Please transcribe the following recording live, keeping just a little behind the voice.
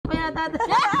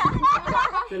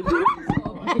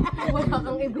Wala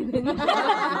kang ibinin.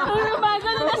 Ano ba?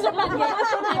 Ganun na sa bagay.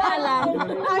 Kaya lang.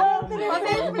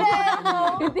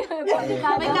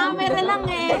 May camera lang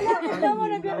eh.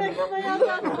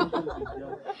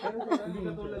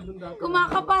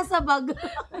 Kumakapa sa bag.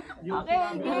 Okay.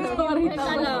 Sorry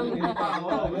ka lang.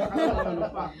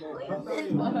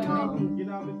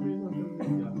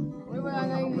 Uy, wala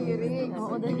na yung lyrics.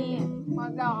 Oo, dali.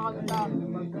 Magkakagda.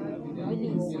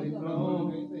 Bilis.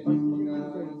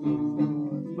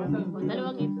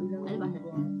 Dalawang ito. Ano ba?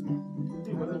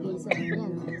 Sige, isa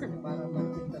yan.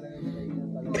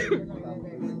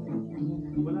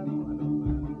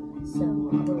 Some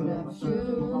people have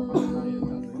shoes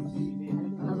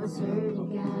of a certain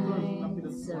kind.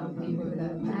 Some people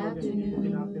have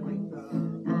afternoon.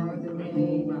 Either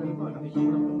way,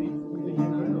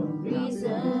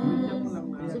 reasons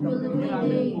to feel the way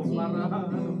they do.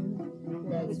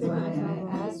 That's why I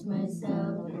ask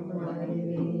myself what it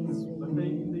is.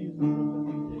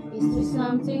 Is there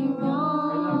something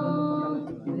wrong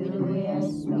with the way I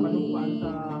speak?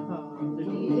 Do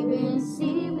you even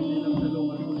see me?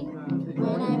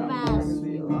 When I pass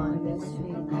you on the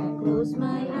street, I close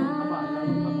my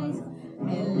eyes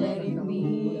and let it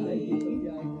be,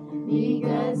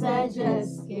 because I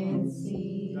just can't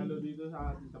see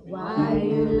why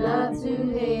you love to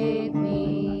hate me.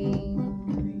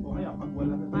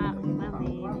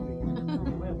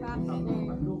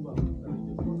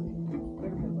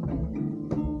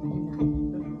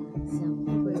 Some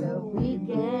people have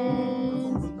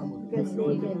weekends because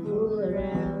they can fool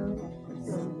around.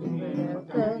 Some people have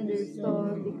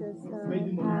thunderstorm because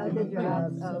somehow the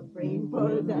drops of rain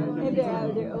fall down, and they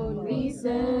have their own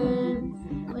reason,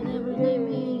 whatever they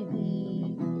may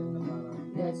be.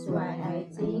 That's why I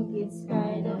think it's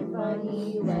kind of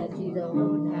funny that you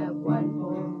don't have one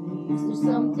for me. Is there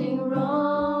something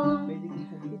wrong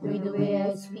with the way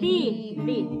I speak?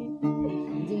 Do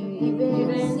you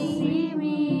even see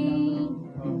me?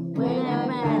 When I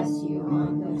pass you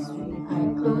on the street,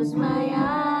 I close my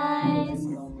eyes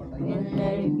and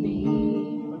let it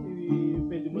be,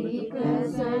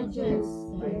 because I just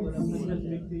can't see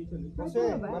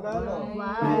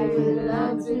why you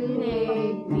love to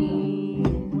hate me.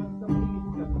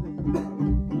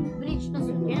 Bridge na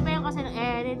sila. Yan ba yung kasi ng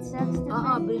edit sucks to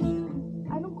Oo, bridge.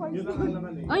 Anong chords?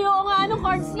 Ay, oo nga, anong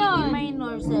chords nun? E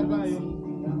minor, 7C.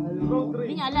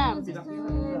 Hindi niya alam.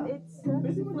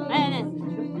 Ayan,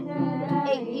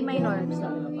 E minor.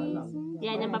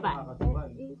 Yan, yung baba.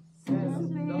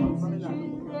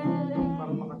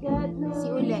 Si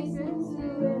ulit.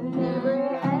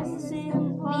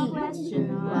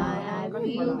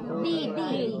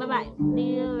 D, baba.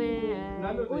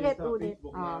 Ulit.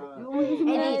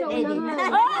 Edit.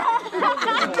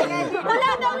 Wala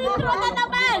daw intro na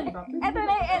naman. Ito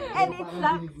na yung edit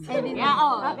lang. Edit.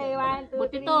 Oo. Okay, 1, 2, 3.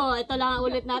 Buti to, ito lang ang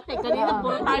ulit natin. Kanina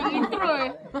puro tayo intro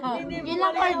eh. Yun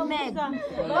lang part, Meg.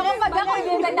 Bakit pag ako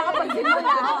hindi na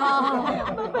nakapagsimula?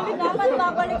 Dapat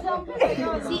babalik sa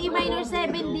Si E minor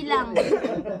 7D lang.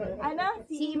 Ano?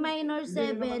 Si E minor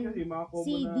 7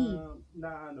 CD.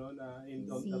 Na ano na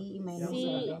Si E minor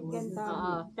Si 7. ganda.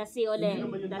 Oo. Tas si ulit.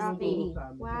 Tas D.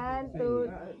 1,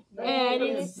 2, And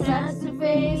it's just to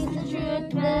face the truth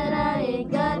that I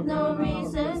ain't got no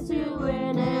reason to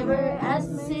whenever ask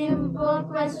a simple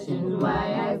question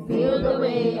why I feel the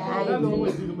way I do.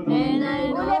 And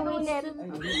I know it's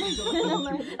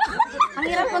ang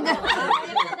hirap pag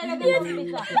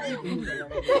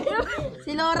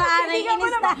si Laura Ana yung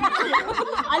inista.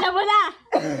 Alam mo na.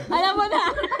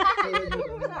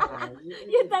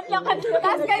 Yung tatlo ka.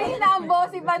 Tapos kanina ang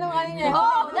boss, iba nung ano niya.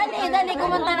 Oo, dali,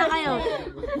 kumanta na kayo.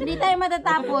 Hindi tayo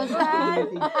matatapos.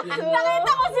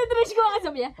 Nakita ko si Trish ko.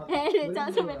 Sabi niya,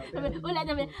 wala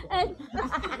naman.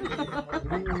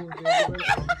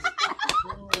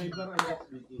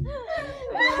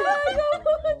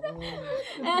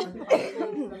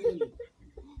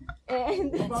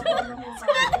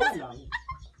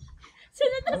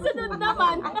 Sunod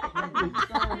naman.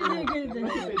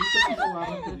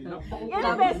 Yan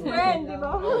ang best friend, di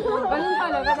ba? Ganun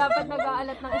talaga, dapat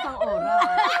nag-aalat ng isang oras.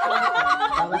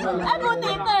 Ako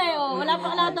dito eh. Wala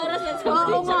pa lahat oras yan.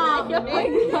 Oo nga. Ay,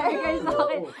 guys, sa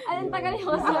akin. Anong tagal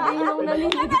yung sabihin nung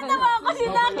naliligan? Natatawa ako kasi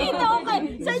nakita ko kay.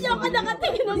 Sa inyo ka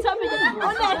nakatingin nung sabi niya.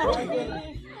 Ulit.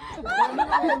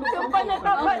 Yung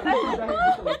panatapat.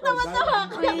 Natawa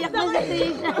ako. Iyak na si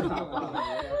Trisha.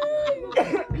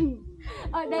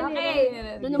 Oh, dali. Okay.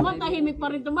 Doon naman, tahimik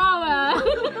pa rin tumawa.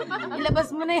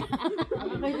 Ilabas mo na yan.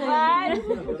 1,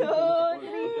 2,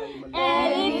 3.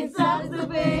 And it's up to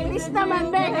Please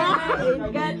naman, Becca.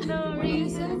 Ain't got no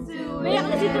reason to Mayak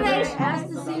na si Trish.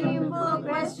 ask the simple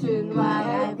question and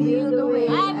why I feel the way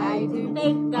I do.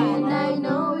 Take And I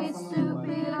know it's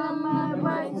stupid on my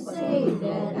part to say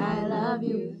that I love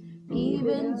you,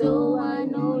 even though I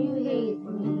know you hate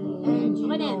me. And you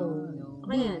know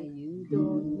you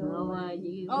don't know why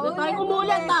you. Huwag tayo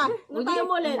umulit ah. Huwag tayo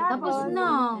umulit. Tapos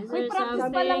na. May practice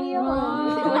pa lang yun.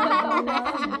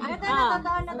 Ito na,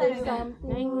 totoo na talaga.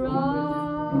 Something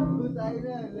wrong.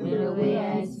 With the way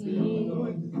I see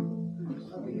you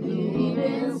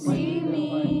even see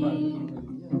me.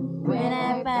 When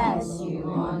I pass you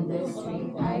on the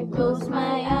street, I close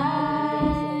my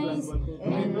eyes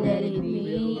and let it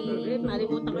be.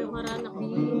 Nalimutan ko yung harana ko.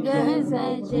 Because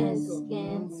I just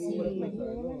can't see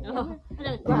Oh,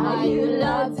 why you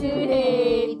love to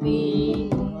hate me.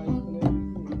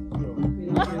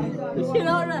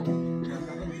 Sinora.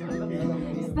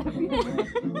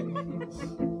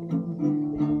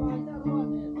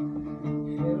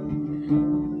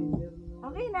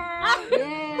 Okay na.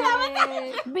 Yay!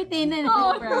 Bitin na.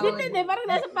 Oo, bitin eh. Parang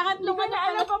nasa pangatlong ka na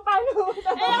alam pa paano.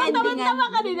 Eh, ako Ending tama-tama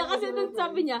kanina kasi nung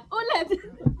sabi niya, ulit.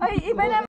 Ay, iba na.